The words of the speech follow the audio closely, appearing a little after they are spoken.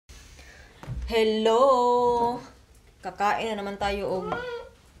Hello! Kakain na naman tayo og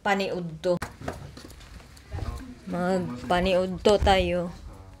paniudto. Magpaniudto tayo.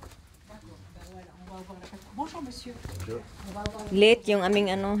 Late yung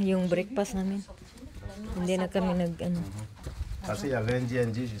aming yung breakfast namin. Hindi na kami Parce qu'il y avait un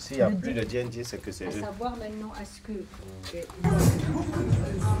DNG, s'il n'y a plus de DNG, c'est que c'est eux. Savoir maintenant est-ce que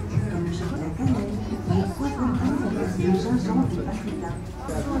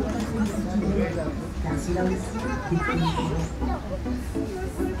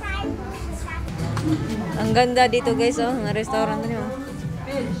Ang ganda dito guys, ang restaurant niyo.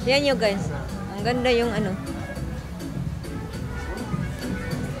 Yan yo guys. Ang ganda yung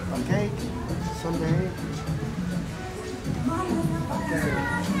Okay, Sunday.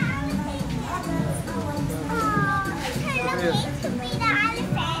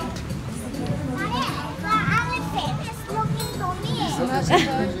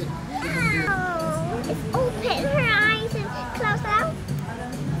 Open her eyes and close out.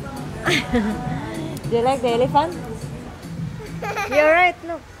 Do you like the elephant? You're right,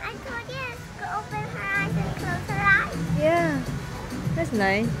 look. I told you to open her eyes and close her eyes. Yeah. That's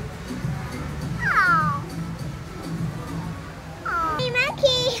nice. Oh. Oh. Hey,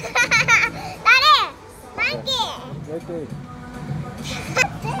 monkey. Daddy, monkey. Okay.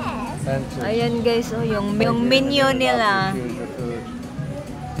 Ayan guys, yung menu nila.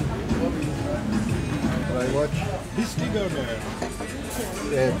 I watch This burger.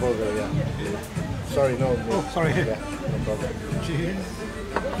 burger, yeah. Sorry, no. Oh, sorry. Yeah, no problem. Cheers.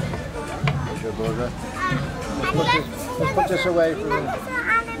 Where's your burger? Let's put this away for Look at the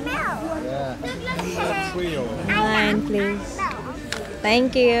animal. Yeah. Look. Trio. Mine, please.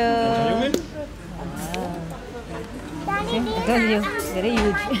 Thank you. Daddy, I told you, very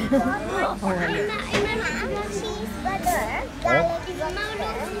huge.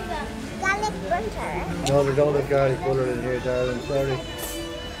 Garlic butter. No, we don't have garlic butter in here, darling. Sorry.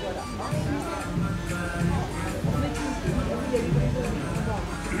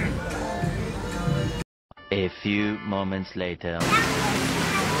 A few moments later.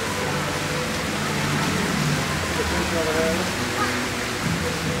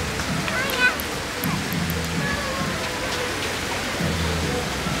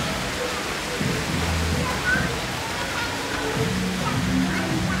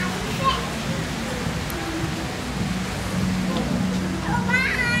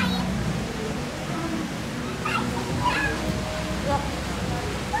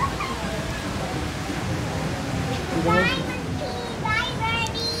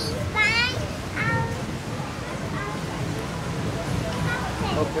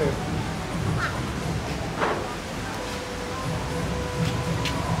 Okay.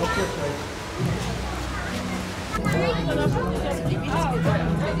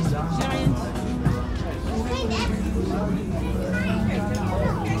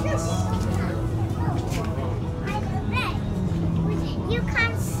 You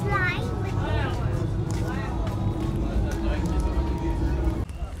can't slide with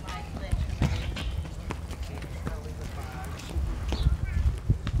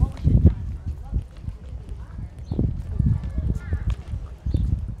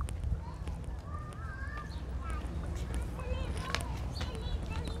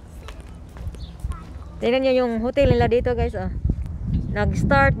Tingnan nyo yung hotel nila dito guys.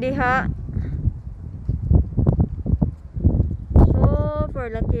 Nag-start diha. Super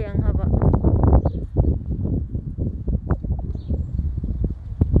laki ang haba.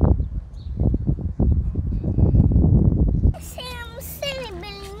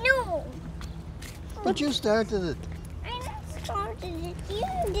 No. But you started it. I not started it. You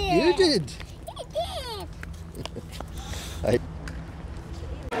did. You did. You did.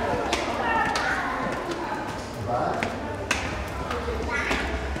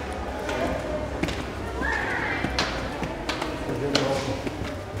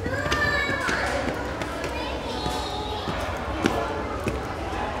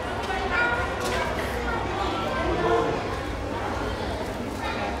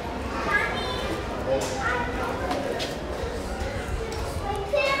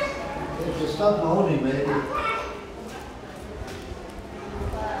 If you stop moaning, maybe.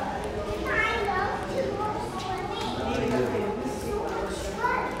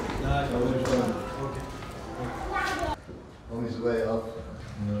 On his way up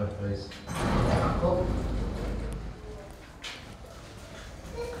another place. Oh.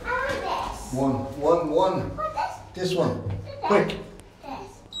 One. This one. Quick.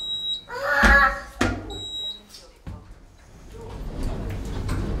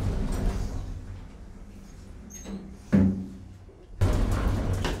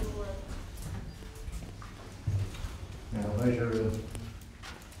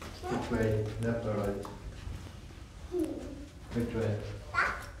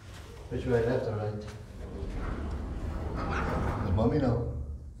 right, left or right? The mummy now.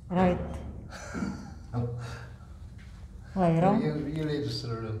 Right. No. Why, wrong? You lead us to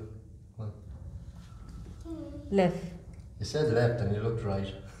the room. Come on. Left. You said left and you looked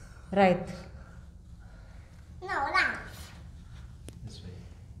right. Right. No, left. This way.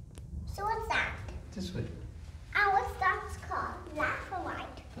 So what's that? This way. What's that called? Left or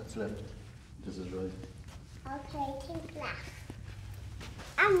right? That's left. This is right. Okay, think left.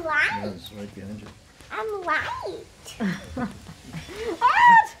 I'm right. That's right behind you. I'm right.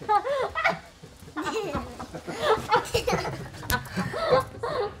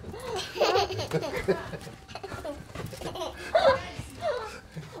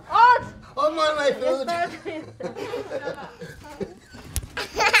 Oh my food! That's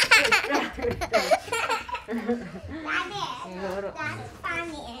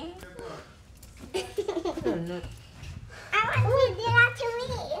funny. I want you to do that to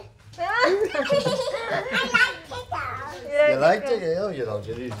me. I like pickles. You liked it? Oh, you don't.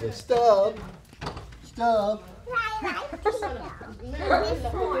 You just stop. Stop. I like pickles.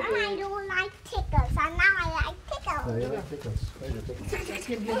 Before I don't like pickles, and now I like pickles. No, you like pickles. Where's your pickles?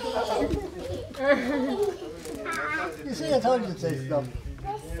 You see, I told you to say stop.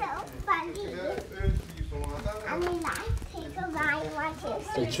 They're so funny. I mean, like pickles, I want to.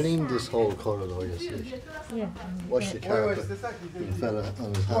 They cleaned this whole corridor, you see. Yeah. Washed the carpet. The fella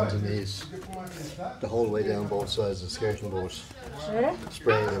on his hands and knees. The whole way down both sides of the skirting boards. Really?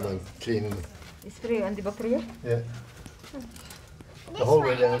 Spraying them and cleaning them. Spray antibacterial? Yeah. The whole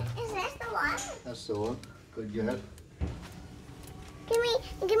way down. Is this the one? That's the one. Good girl. Give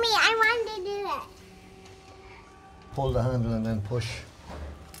me, I want to do it. Pull the handle and then push.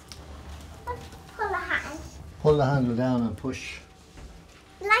 Pull the hand. Pull the handle down and push.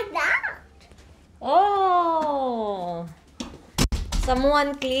 Like that? Oh!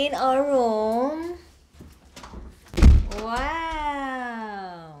 Someone clean our room.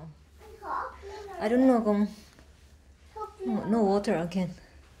 Wow! I don't know kung... No water again.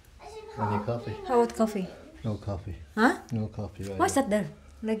 Any coffee? How about coffee? No coffee. Huh? No coffee right What's now. that there?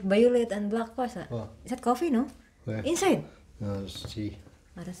 Like violet and black. What's that? What? Is that coffee, no? Where? Inside. No, it's tea.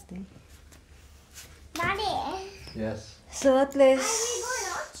 Ah, that's tea. Daddy, Yes. So at we least,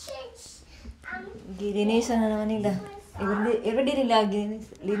 go to church. gilinisan na naman nila. Already nila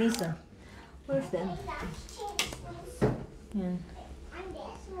linisan. Where's that? Yan. And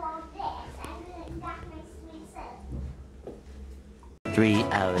this, well, this, and then that makes me sad. 3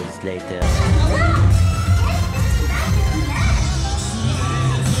 hours later.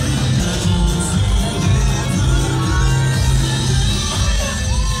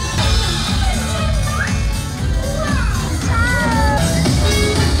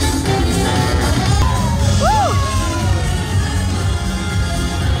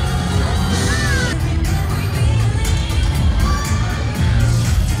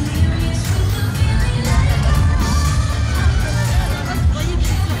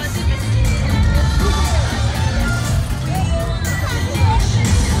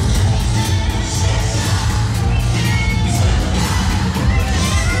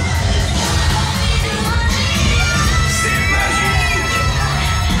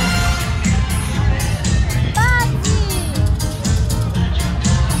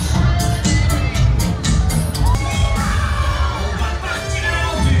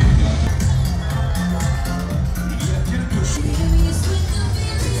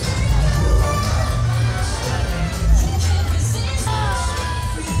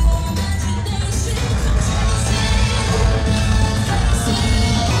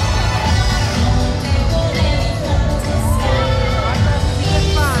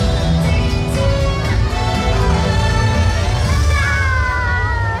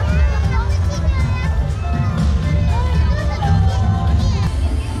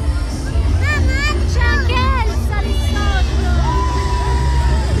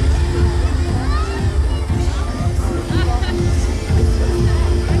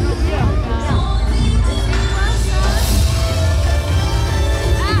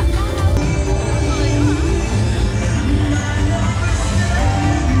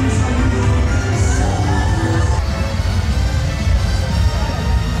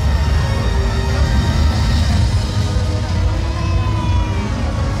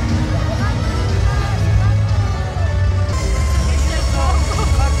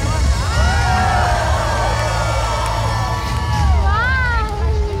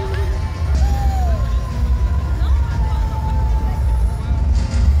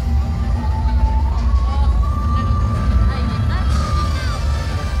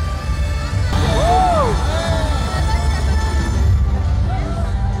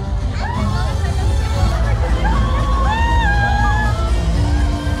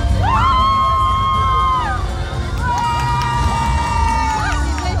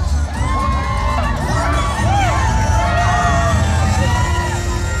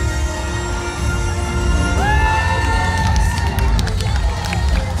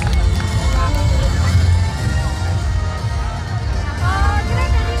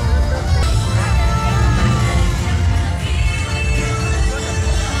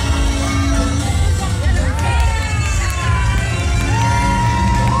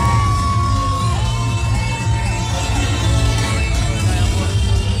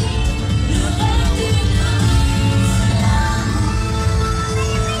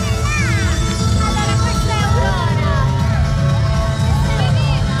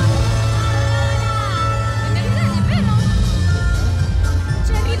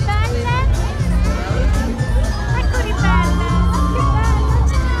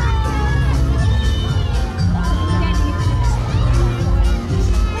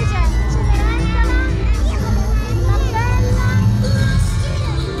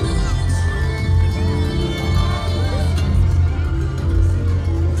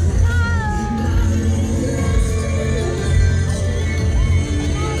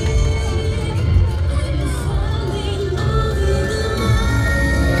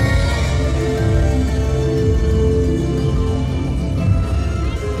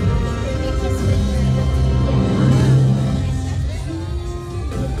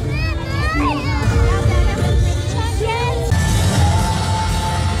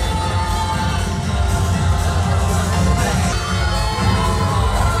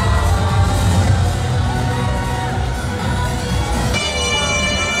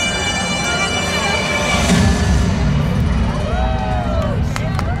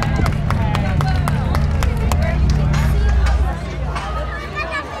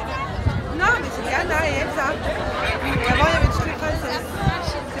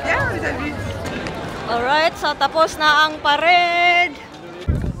 Alright, so tapos na ang parade.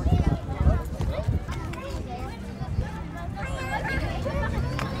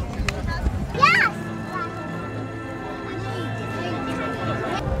 Yes!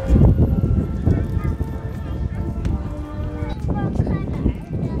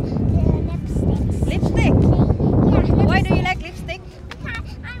 Lipstick. Yeah, Why do you like lipstick?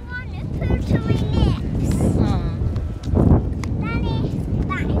 I want to put to my lips. Daddy,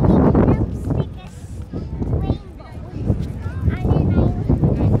 but I think lipstick is rainbow. And then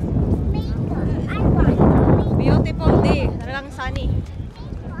I want Beautiful day. Talagang sunny.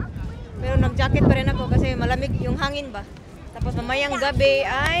 Pero nag-jacket pa rin ako kasi malamig yung hangin ba. Tapos mamayang gabi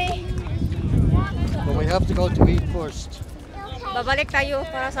ay But we have to go to eat first. babalik tayo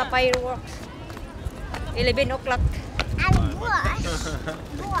para sa fireworks. 11 o'clock. And brush.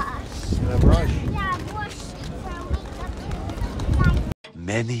 Brush. Brush. Yeah, brush for makeup. Like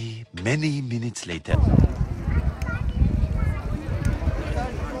Many minutes later.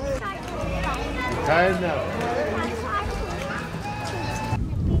 Tired now.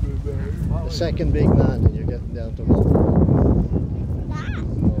 The second big man, and you're getting down to one. that.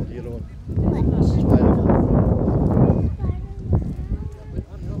 Oh, the other one. Spider-Man.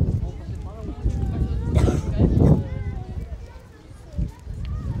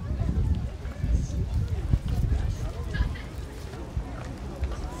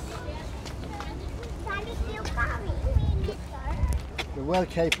 Daddy, you got me. You're well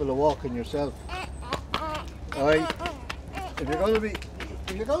capable of walking yourself. Alright. If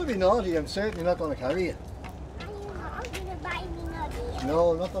you're gonna be naughty, I'm certainly not gonna carry you. I'm gonna buy me nutty.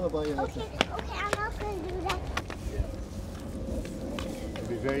 No, I'm not gonna buy you Okay, nothing. okay, I'm not gonna do that. It'll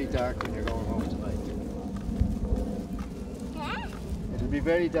be very dark when you're going home tonight. Huh? It'll be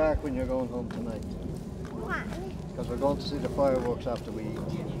very dark when you're going home tonight. Why? Because we're going to see the fireworks after we eat.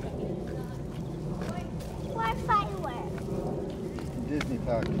 What fireworks? Disney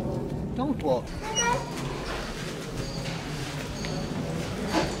Park. Don't walk.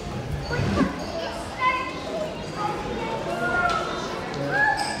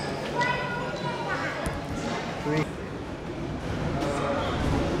 Three.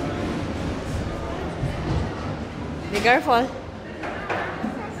 Be careful.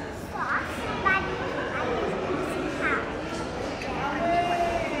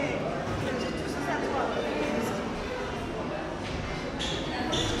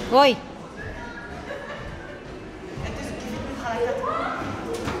 Hoy!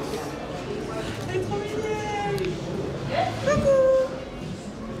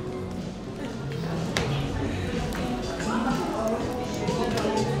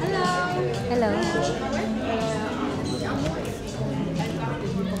 Hello.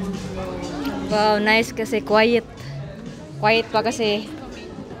 Wow, nice kasi quiet. Quiet pa kasi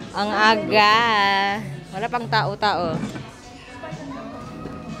ang aga. Wala pang tao-tao.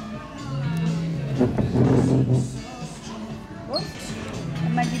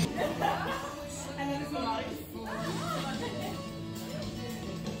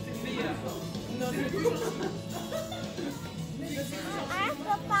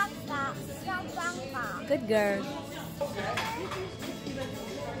 Good girl.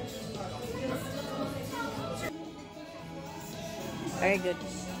 Very good.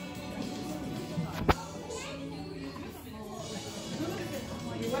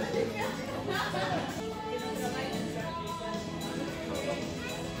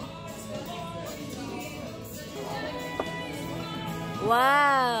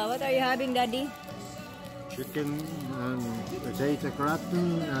 Wow, what are you having, Daddy? Chicken and potato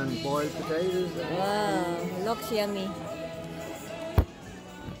gratin and boiled potatoes. Wow, looks yummy.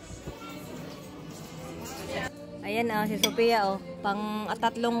 Ayan si Sophia pang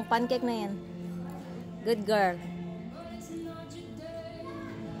tatlong pancake na yan. Good girl.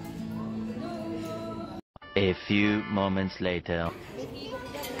 A few moments later.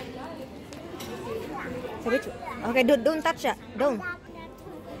 Okay, don't touch it. Don't. That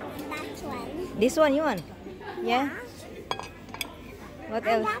one. This one you want? Yeah. What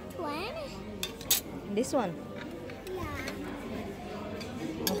And else? that one. This one. Yeah.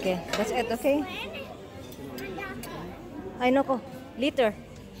 Okay, that's it. Okay. And that one. Ay nako, liter.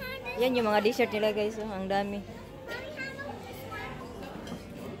 Yan yung mga dessert nila guys. Ang dami.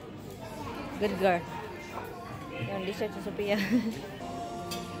 Good girl. Yung dessert sa Sophia.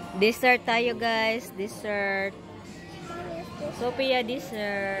 Dessert tayo guys. Dessert. Sophia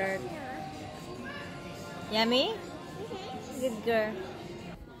dessert. Yummy? Good girl.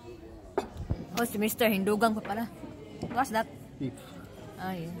 Oh, si Mr. Hindugang ko pala. What's that? Beef.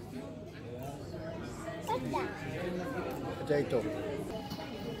 Ah, yeah. What's that? Potato.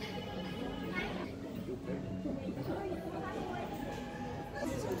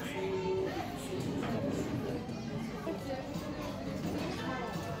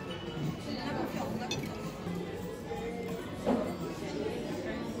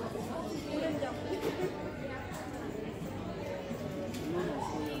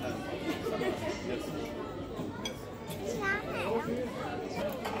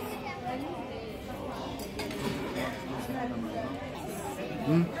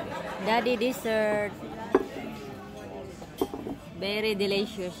 Daddy dessert. Very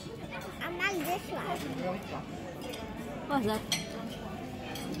delicious. I like this one. What's that?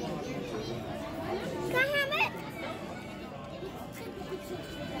 Can I have it?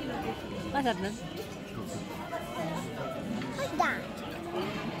 What's that? Man? What's that?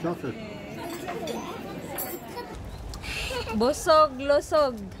 Chocolate. Busog,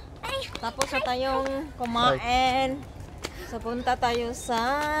 lusog. Ay, Tapos na tayong kumain. So, punta tayo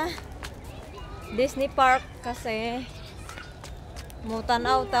sa Disney Park kasi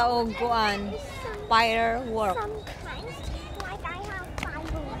mutanaw taog kuan firework. sometimes, like I have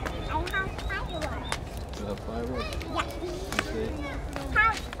fireworks. I have fireworks. You have fireworks. Yeah. Okay.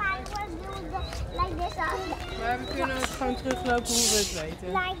 Have fireworks do like this. Maar we kunnen het gewoon teruglopen hoe we het weten.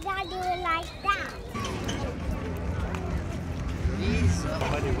 Like that, do it like that.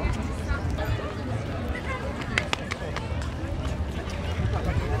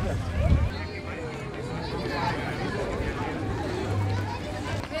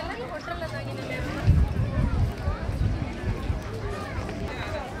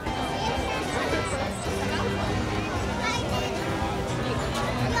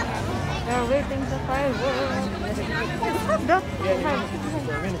 They're waiting for fireworks. Stop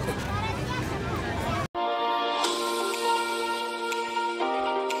that.